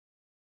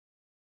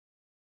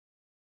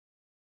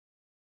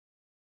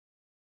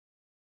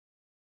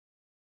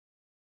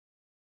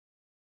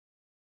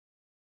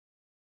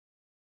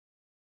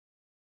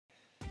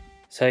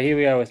So here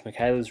we are with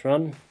Mikaela's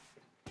run.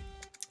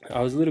 I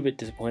was a little bit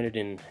disappointed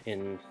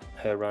in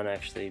her run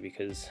actually,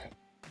 because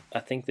I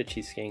think that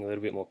she's skiing a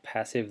little bit more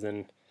passive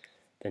than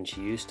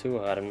she used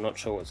to. I'm not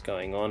sure what's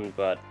going on,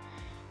 but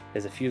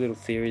there's a few little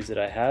theories that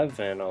I have,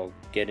 and I'll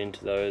get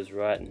into those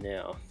right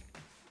now.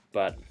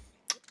 But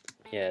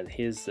yeah,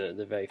 here's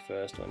the very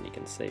first one. You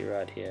can see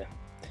right here.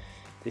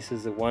 This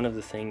is one of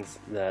the things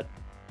that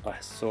I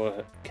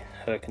saw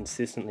her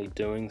consistently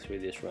doing through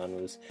this run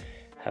was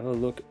have a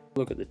look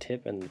at the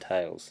tip and the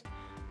tails.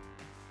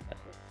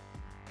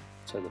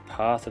 So the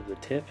path of the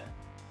tip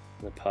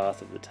and the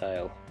path of the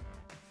tail.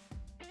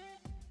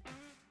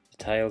 The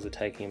tails are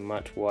taking a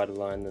much wider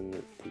line than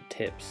the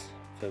tips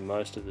for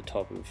most of the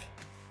top of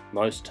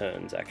most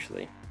turns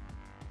actually.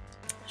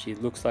 She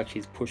looks like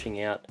she's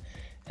pushing out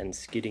and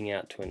skidding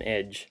out to an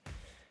edge,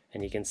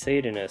 and you can see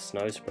it in her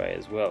snow spray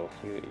as well.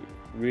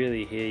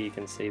 Really here you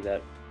can see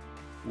that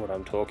what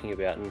I'm talking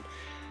about,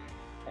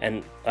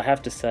 and I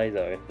have to say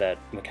though that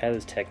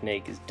Mikaela's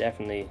technique is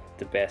definitely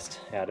the best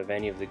out of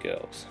any of the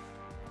girls,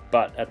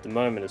 but at the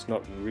moment it's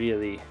not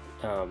really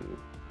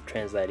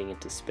translating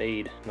into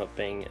speed, not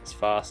being as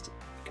fast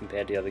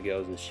compared to the other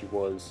girls as she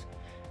was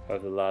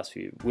over the last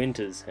few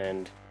winters.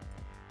 And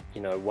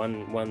you know,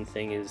 one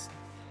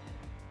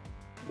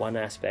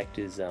aspect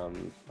is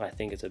I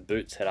think it's a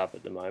boot setup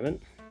at the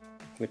moment,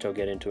 which I'll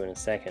get into in a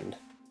second,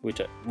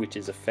 which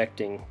is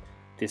affecting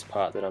this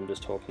part that I'm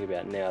just talking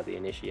about now, the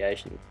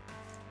initiation.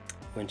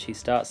 When she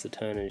starts the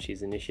turn and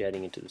she's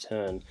initiating into the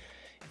turn,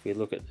 if we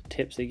look at the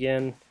tips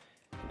again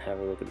and have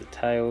a look at the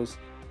tails,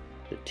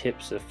 the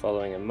tips are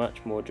following a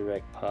much more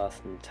direct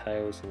path than the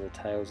tails, and the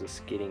tails are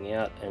skidding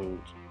out, and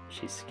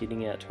she's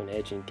skidding out to an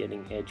edge and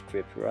getting edge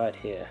grip right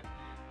here,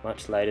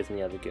 much later than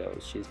the other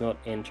girls. She's not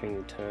entering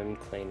the turn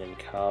clean and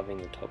carving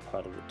the top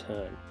part of the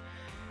turn.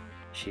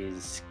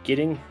 She's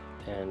skidding,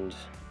 and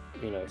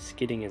you know,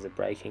 skidding is a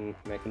braking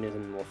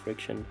mechanism, more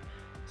friction,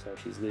 so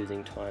she's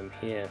losing time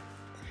here.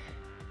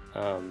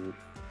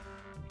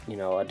 You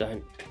know, I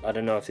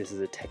don't know if this is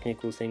a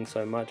technical thing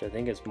so much. I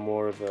think it's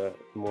more of a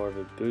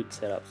boot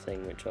setup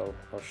thing, which I'll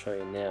show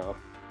you now.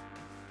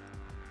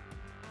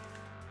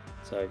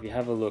 So if you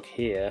have a look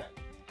here,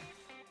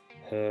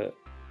 her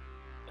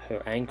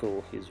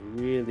ankle is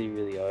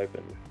really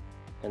open,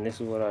 and this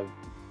is what I've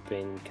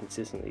been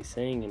consistently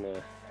seeing in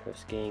her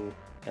skiing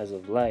as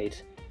of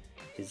late,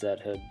 is that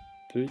her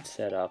boot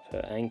setup,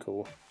 her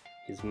ankle,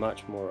 is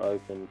much more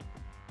open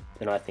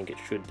than I think it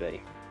should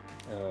be.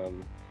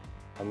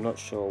 I'm not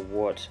sure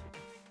what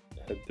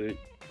her boot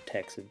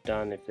techs have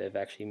done, if they've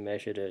actually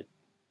measured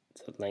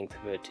the length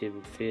of her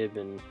tib fib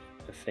and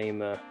her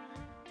femur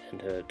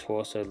and her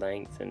torso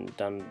length and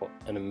done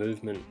a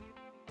movement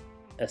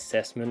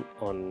assessment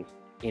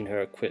in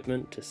her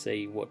equipment to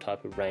see what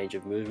type of range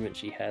of movement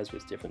she has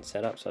with different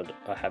setups.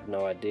 I have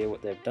no idea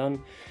what they've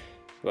done,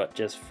 but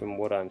just from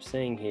what I'm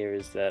seeing here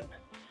is that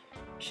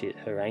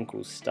her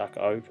ankle's stuck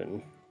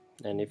open,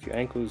 and if your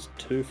ankle's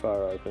too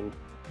far open,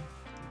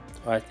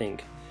 I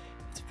think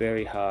it's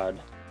very hard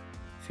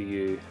for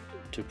you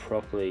to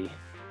properly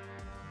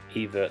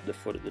evert the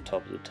foot at the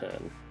top of the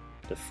turn.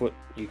 The foot,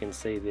 you can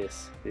see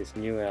this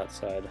new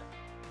outside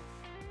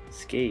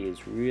ski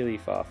is really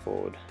far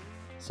forward,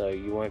 so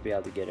you won't be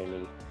able to get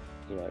any,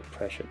 you know,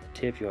 pressure at the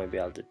tip. You won't be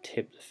able to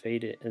tip the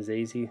feet as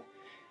easy.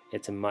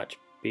 It's a much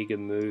bigger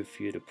move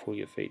for you to pull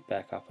your feet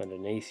back up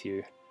underneath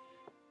you,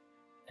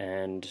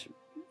 and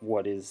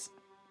what is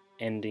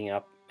ending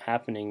up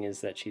happening is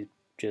that she's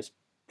just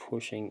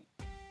pushing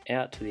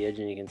out to the edge,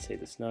 and you can see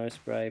the snow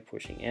spray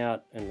pushing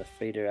out, and the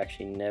feet are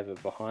actually never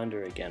behind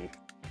her again.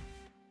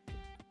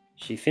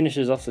 She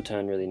finishes off the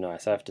turn really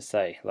nice, I have to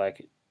say.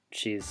 Like,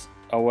 she's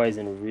always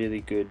in a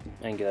really good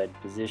angulated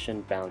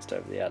position, balanced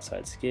over the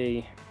outside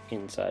ski,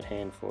 inside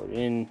hand forward and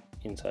in,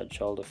 inside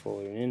shoulder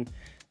forward and in.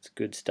 It's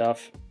good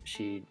stuff.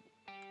 She's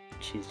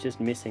just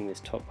missing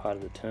this top part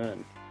of the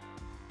turn.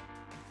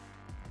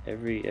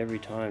 Every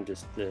time,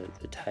 just the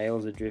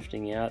tails are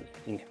drifting out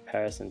in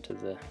comparison to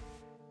the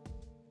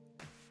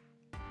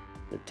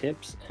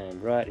tips.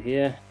 And right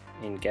here,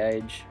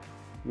 engage,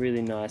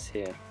 really nice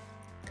here.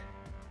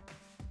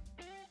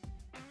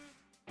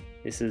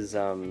 This is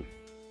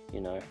you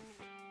know,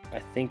 I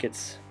think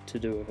it's to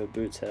do with her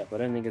boot setup. I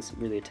don't think it's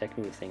really a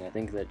technical thing. I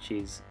think that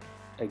she's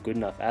a good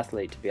enough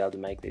athlete to be able to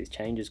make these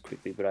changes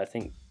quickly, but I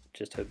think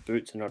just her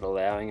boots are not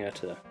allowing her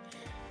to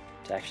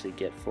actually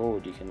get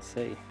forward. You can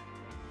see,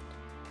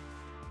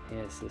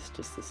 yes, it's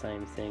just the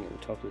same thing at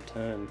the top of the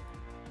turn.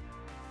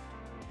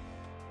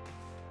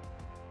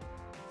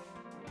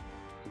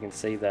 You can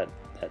see that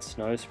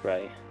snow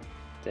spray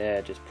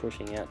there just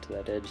pushing out to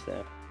that edge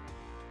there,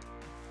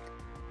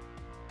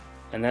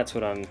 and that's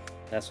what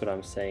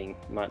I'm seeing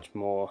much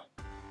more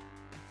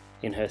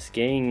in her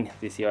skiing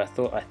this year.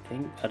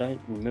 I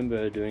don't remember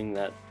her doing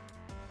that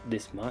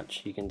this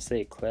much. You can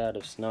see a cloud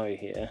of snow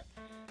here,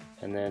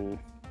 and then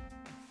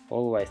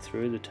all the way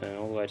through the turn,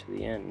 all the way to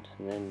the end,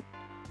 and then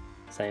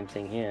same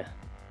thing here.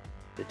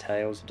 The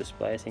tails are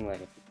displacing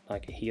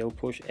like a heel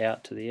push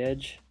out to the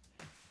edge,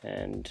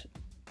 and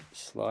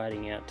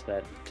sliding out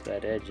to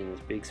that edge in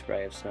this big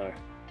spray of snow.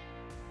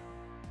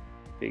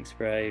 Big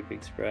spray,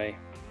 big spray,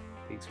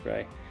 big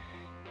spray.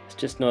 It's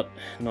just not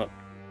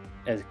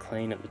as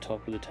clean at the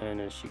top of the turn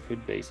as she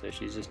could be, so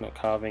she's just not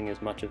carving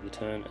as much of the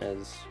turn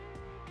as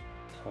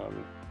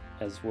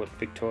what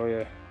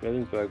Viktoria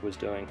Rebensburg was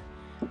doing.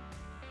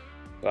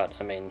 But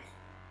I mean,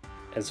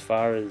 as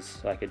far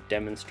as like a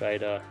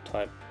demonstrator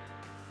type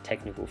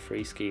technical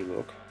free ski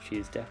look,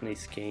 she's definitely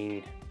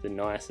skiing the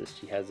nicest.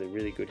 She has a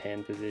really good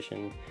hand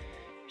position.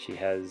 She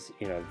has,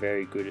 you know,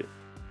 very good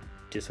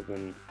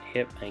disciplined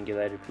hip,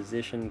 angulated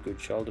position, good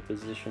shoulder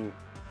position.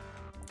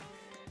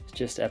 It's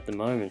just at the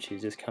moment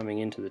she's just coming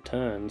into the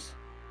turns,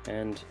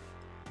 and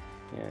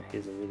yeah,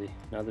 here's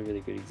another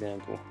really good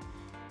example.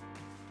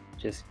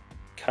 Just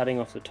cutting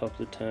off the top of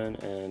the turn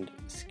and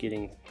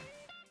skidding.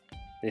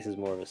 This is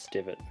more of a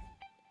stivet.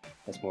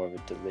 That's more of a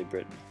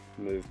deliberate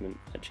movement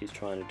that she's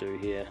trying to do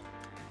here.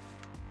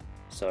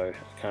 So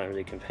I can't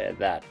really compare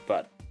that,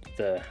 but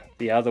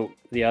the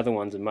other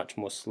ones are much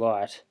more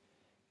slight,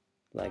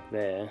 like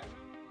there,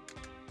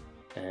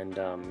 and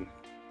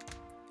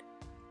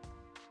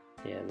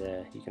yeah,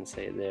 there you can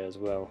see it there as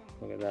well.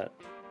 Look at that.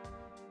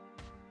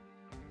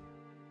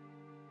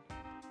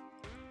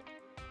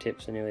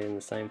 Tips are nearly in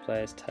the same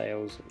place.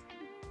 Tails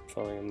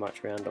following a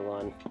much rounder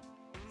line.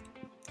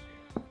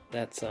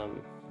 That's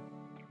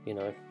you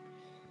know,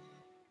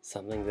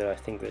 something that I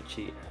think that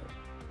she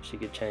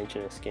could change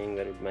in her skiing,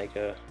 that would make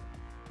her,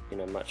 you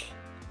know,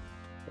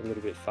 a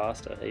little bit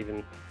faster,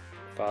 even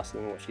faster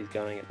than what she's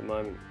going at the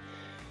moment.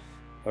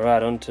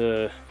 Alright, on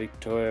to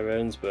Viktoria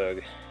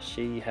Rebensburg.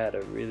 She had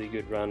a really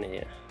good run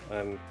here.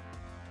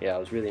 Yeah, I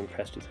was really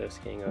impressed with her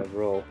skiing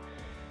overall.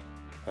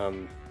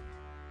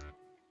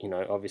 You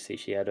know, obviously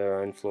she had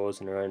her own flaws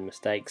and her own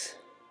mistakes,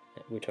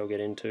 which I'll get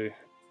into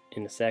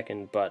in a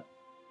second, but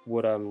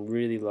what I'm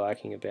really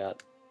liking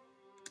about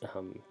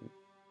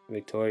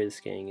Viktoria's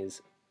skiing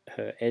is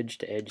her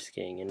edge-to-edge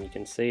skiing, and you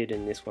can see it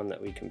in this one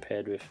that we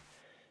compared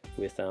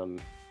with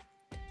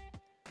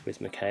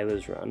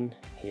Mikaela's run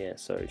here.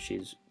 So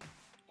she's,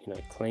 you know,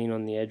 clean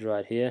on the edge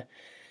right here.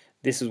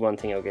 This is one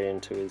thing I'll get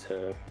into, is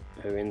her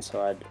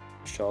inside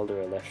shoulder,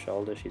 her left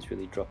shoulder. She's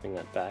really dropping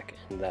that back,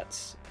 and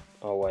that's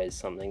always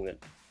something that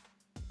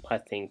I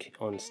think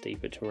on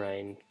steeper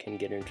terrain can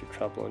get into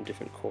trouble on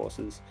different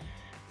courses.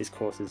 This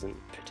course isn't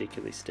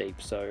particularly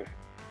steep, so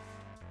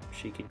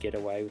she could get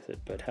away with it.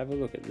 But have a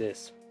look at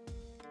this.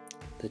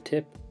 The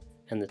tip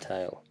and the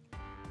tail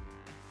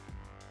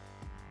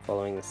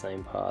following the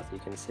same path. You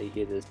can see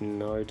here there's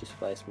no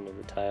displacement of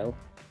the tail,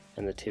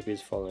 and the tip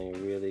is following a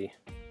really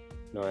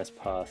nice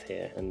path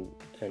here, and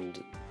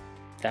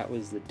that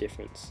was the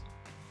difference.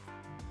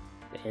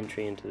 The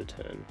entry into the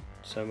turn,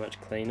 so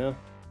much cleaner,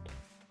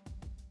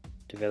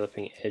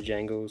 developing edge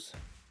angles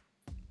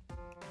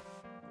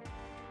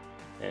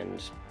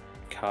and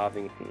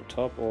carving from the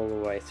top all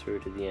the way through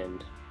to the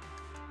end.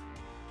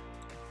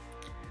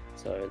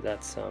 So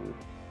that's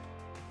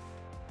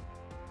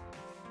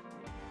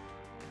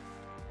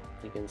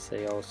you can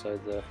see also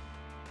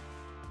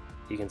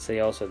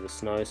the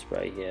snow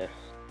spray here.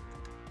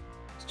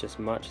 It's just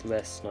much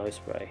less snow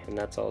spray, and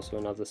that's also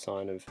another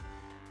sign of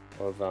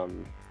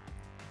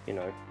you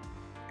know,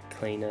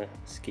 cleaner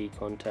ski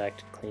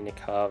contact, cleaner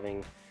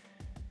carving.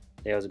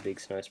 There was a big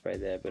snow spray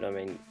there, but I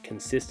mean,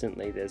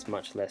 consistently there's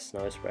much less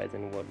snow spray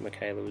than what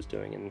Mikaela was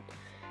doing,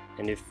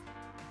 and if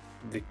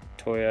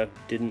Viktoria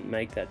didn't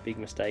make that big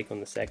mistake on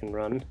the second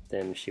run,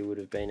 then she would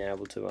have been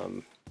able to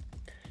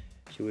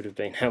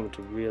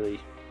really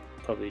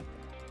probably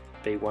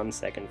be 1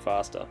 second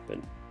faster. But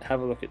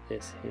have a look at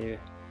this here.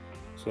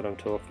 That's what I'm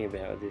talking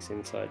about with this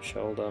inside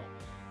shoulder.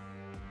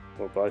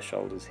 Well, both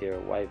shoulders here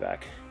are way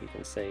back. You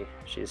can see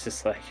she's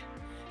just like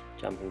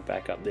jumping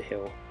back up the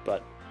hill,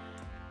 but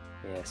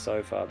yeah,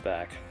 so far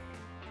back.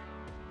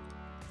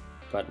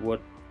 But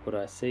what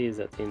I see is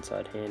that the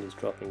inside hand is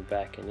dropping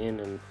back and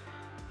in,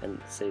 and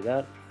see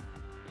that?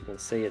 You can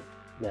see it,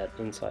 that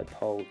inside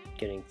pole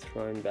getting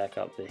thrown back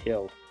up the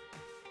hill,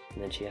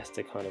 and then she has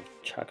to kind of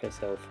chuck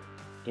herself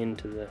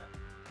into the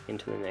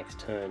next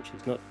turn.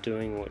 She's not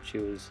doing what she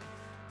was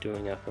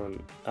doing up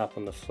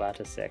on the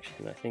flatter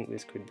section. I think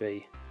this could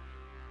be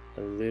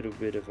a little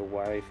bit of a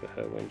worry for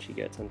her when she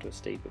gets onto a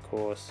steeper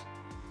course,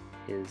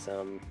 is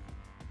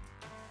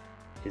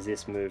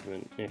this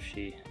movement. If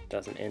she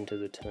doesn't enter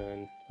the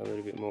turn a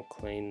little bit more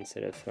clean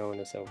instead of throwing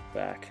herself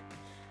back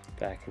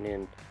and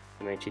in.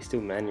 I mean, she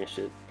still managed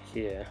it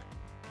here,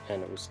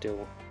 and it was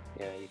still,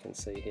 yeah, you can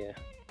see here,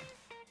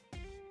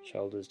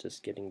 shoulders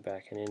just getting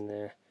back and in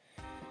there.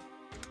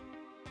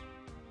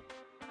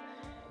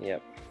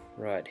 Yep,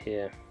 right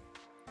here,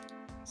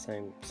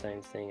 same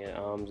thing. Her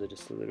arms are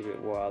just a little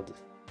bit wild.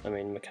 I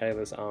mean,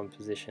 Mikaela's arm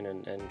position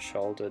and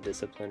shoulder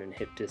discipline and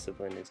hip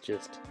discipline is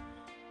just,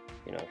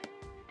 you know,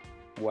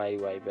 way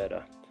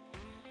better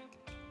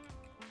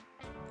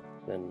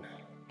than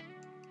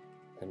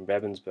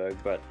Rebensburg.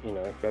 But you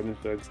know,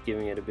 Rebensburg's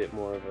giving it a bit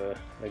more of a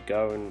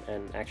go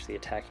and actually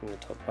attacking the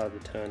top part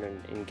of the turn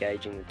and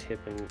engaging the tip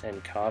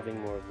and carving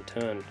more of the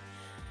turn,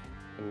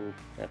 and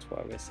that's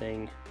why we're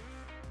seeing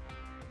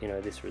you know,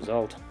 this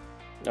result.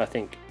 I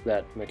think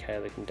that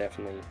Mikaela can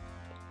definitely,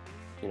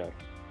 you know,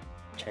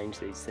 change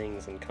these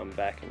things and come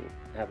back and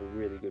have a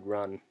really good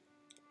run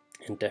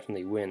and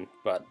definitely win.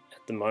 But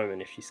at the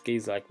moment, if she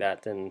skis like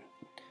that, then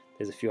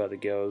there's a few other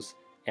girls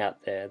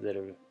out there that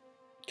are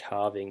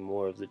carving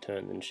more of the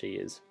turn than she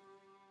is.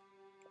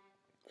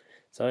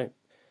 So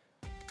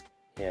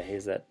yeah,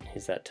 here's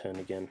that turn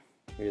again.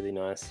 Really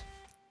nice,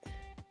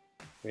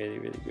 really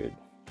good.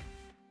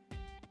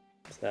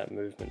 It's that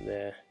movement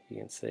there, you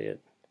can see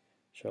it.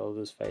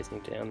 Shoulders facing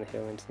down the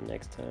hill into the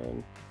next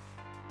turn,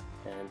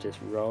 and just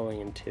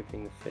rolling and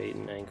tipping the feet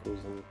and ankles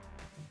and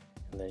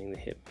letting the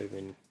hip move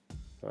in.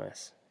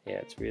 Nice. Yeah,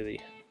 it's really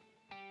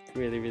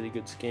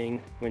good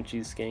skiing when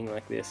she's skiing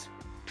like this.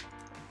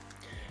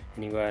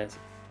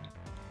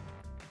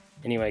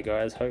 Anyway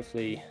guys,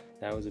 hopefully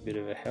that was a bit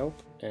of a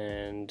help,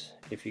 and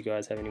if you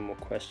guys have any more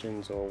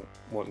questions or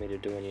want me to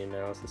do any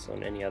analysis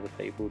on any other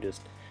people,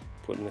 just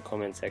put in the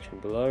comment section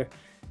below.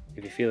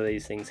 If you feel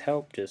these things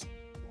help, just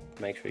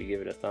make sure you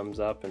give it a thumbs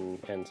up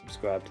and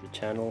subscribe to the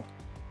channel,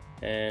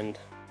 and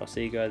I'll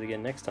see you guys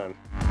again next time.